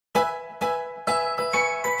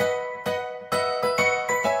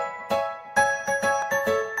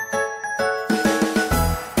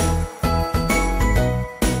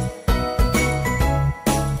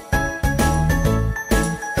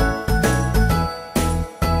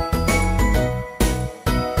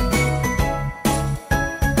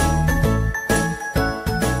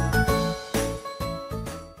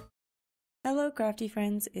crafty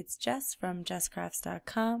friends, it's Jess from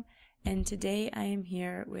jesscrafts.com, and today I am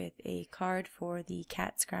here with a card for the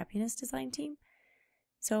cat Scrappiness design team.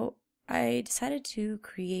 So I decided to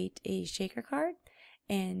create a shaker card,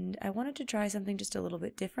 and I wanted to try something just a little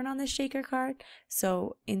bit different on this shaker card.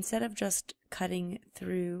 So instead of just cutting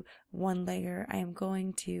through one layer, I am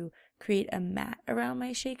going to create a mat around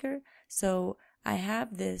my shaker. So I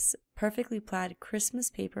have this perfectly plaid Christmas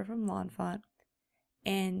paper from Fawn,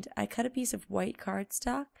 and I cut a piece of white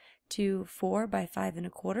cardstock to 4 by 5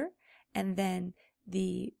 1/4, and then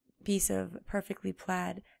the piece of perfectly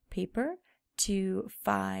plaid paper to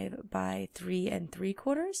 5 by 3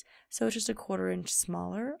 3/4, so it's just a 1/4 inch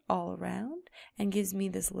smaller all around and gives me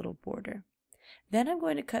this little border. Then I'm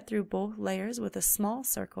going to cut through both layers with a small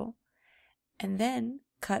circle, and then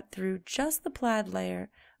cut through just the plaid layer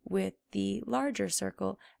with the larger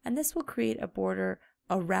circle, and this will create a border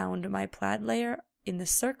around my plaid layer in the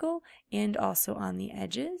circle and also on the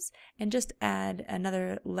edges, and just add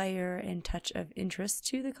another layer and touch of interest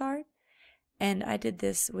to the card. And I did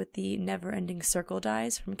this with the never-ending circle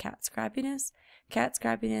dies from Cat Scrappiness. Cat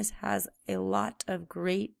Scrappiness has a lot of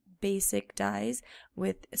great basic dies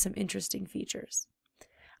with some interesting features.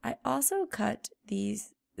 I also cut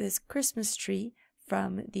this Christmas tree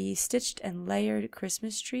from the stitched and layered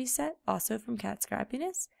Christmas tree set, also from Cat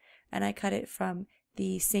Scrappiness, and I cut it from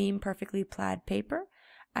the same perfectly plaid paper.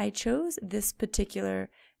 I chose this particular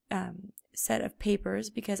set of papers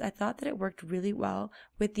because I thought that it worked really well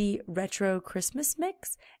with the retro Christmas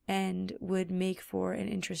mix and would make for an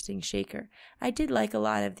interesting shaker. I did like a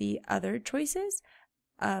lot of the other choices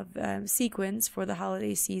of sequins for the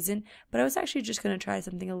holiday season, but I was actually just going to try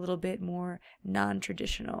something a little bit more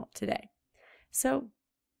non-traditional today. So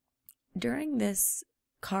during this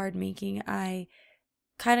card making, I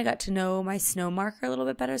kind of got to know my snow marker a little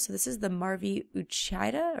bit better. So this is the Marvi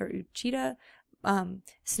Uchida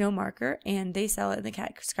snow marker, and they sell it in the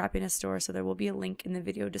Cat Scrappiness store, so there will be a link in the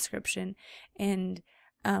video description. And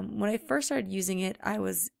when I first started using it, I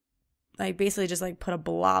was basically just put a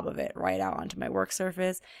blob of it right out onto my work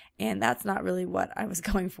surface, and that's not really what I was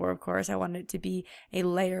going for. Of course, I wanted it to be a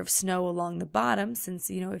layer of snow along the bottom,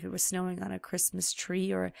 since if it was snowing on a Christmas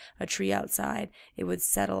tree or a tree outside, it would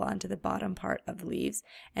settle onto the bottom part of the leaves.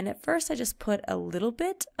 And at first I just put a little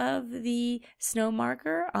bit of the snow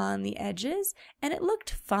marker on the edges, and it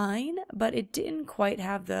looked fine, but it didn't quite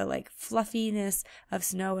have the fluffiness of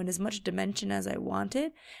snow and as much dimension as I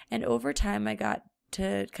wanted. And over time I got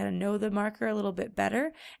to kind of know the marker a little bit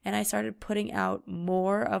better, and I started putting out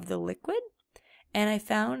more of the liquid, and I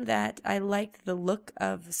found that I liked the look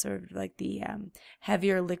of sort of the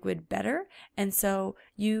heavier liquid better. And so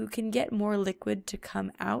you can get more liquid to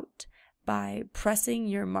come out by pressing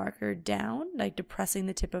your marker down, depressing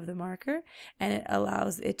the tip of the marker, and it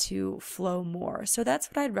allows it to flow more. So that's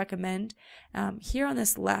what I'd recommend. Here on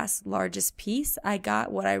this last largest piece, I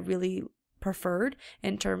got what I really preferred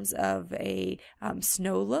in terms of a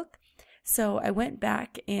snow look. So I went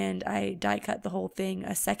back and I die cut the whole thing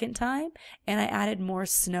a second time, and I added more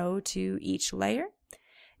snow to each layer.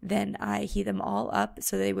 Then I heat them all up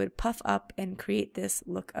so they would puff up and create this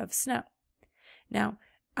look of snow. Now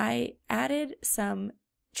I added some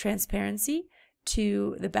transparency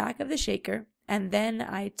to the back of the shaker, and then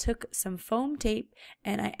I took some foam tape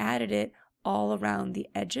and I added it all around the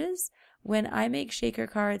edges. When I make shaker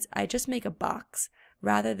cards, I just make a box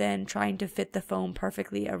rather than trying to fit the foam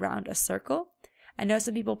perfectly around a circle. I know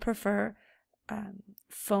some people prefer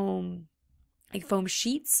foam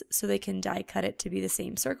sheets so they can die cut it to be the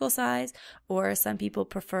same circle size, or some people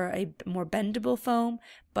prefer a more bendable foam,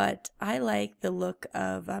 but I like the look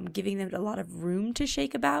of giving them a lot of room to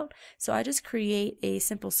shake about. So I just create a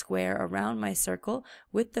simple square around my circle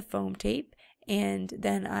with the foam tape, and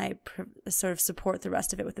then I sort of support the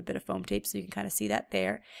rest of it with a bit of foam tape, so you can kind of see that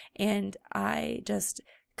there. And I just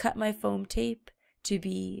cut my foam tape to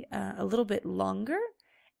be a little bit longer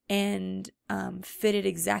and fit it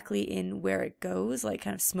exactly in where it goes,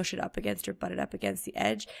 kind of smush it up against or butt it up against the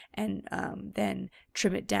edge, and then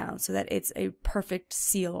trim it down so that it's a perfect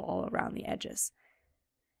seal all around the edges.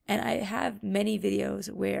 And I have many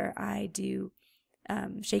videos where I do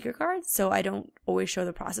shaker cards, so I don't always show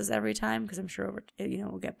the process every time because I'm sure it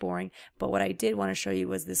will get boring. But what I did want to show you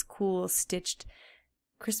was this cool stitched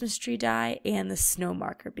Christmas tree die and the snow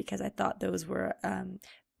marker, because I thought those were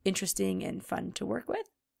interesting and fun to work with.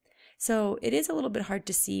 So it is a little bit hard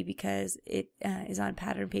to see because it is on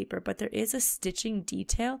pattern paper, but there is a stitching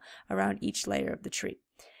detail around each layer of the tree.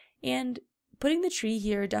 And putting the tree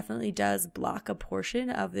here definitely does block a portion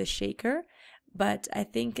of the shaker, but I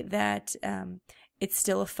think that it's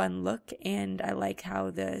still a fun look, and I like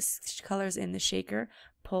how the colors in the shaker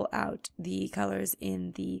pull out the colors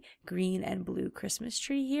in the green and blue Christmas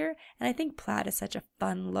tree here. And I think plaid is such a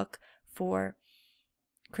fun look for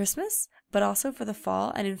Christmas, but also for the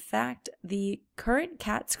fall. And in fact, the current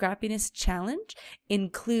Cat Scrappiness challenge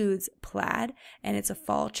includes plaid, and it's a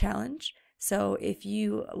fall challenge. So if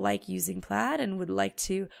you like using plaid and would like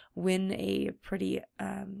to win a pretty,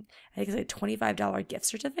 I think it's like $25 gift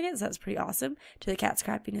certificate, so that's pretty awesome, to the Cat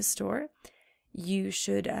Scrappiness store, you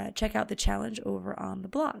should check out the challenge over on the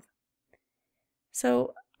blog.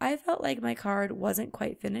 So I felt like my card wasn't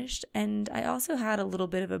quite finished, and I also had a little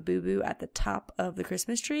bit of a boo-boo at the top of the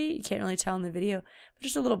Christmas tree. You can't really tell in the video, but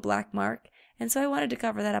just a little black mark, and so I wanted to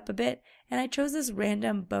cover that up a bit, and I chose this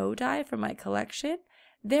random bow die from my collection.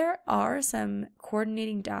 There are some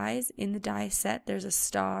coordinating dies in the die set. There's a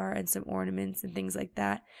star and some ornaments and things like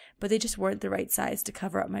that, but they just weren't the right size to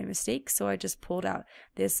cover up my mistakes, so I just pulled out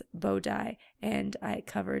this bow die and I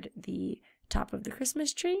covered the top of the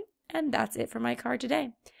Christmas tree, and that's it for my card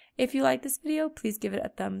today. If you like this video, please give it a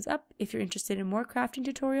thumbs up. If you're interested in more crafting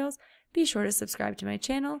tutorials, be sure to subscribe to my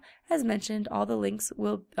channel. As mentioned, all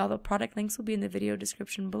the product links will be in the video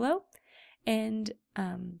description below, and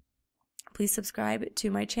please subscribe to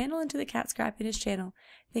my channel and to the Cat Scrappiness channel.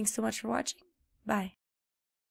 Thanks so much for watching. Bye.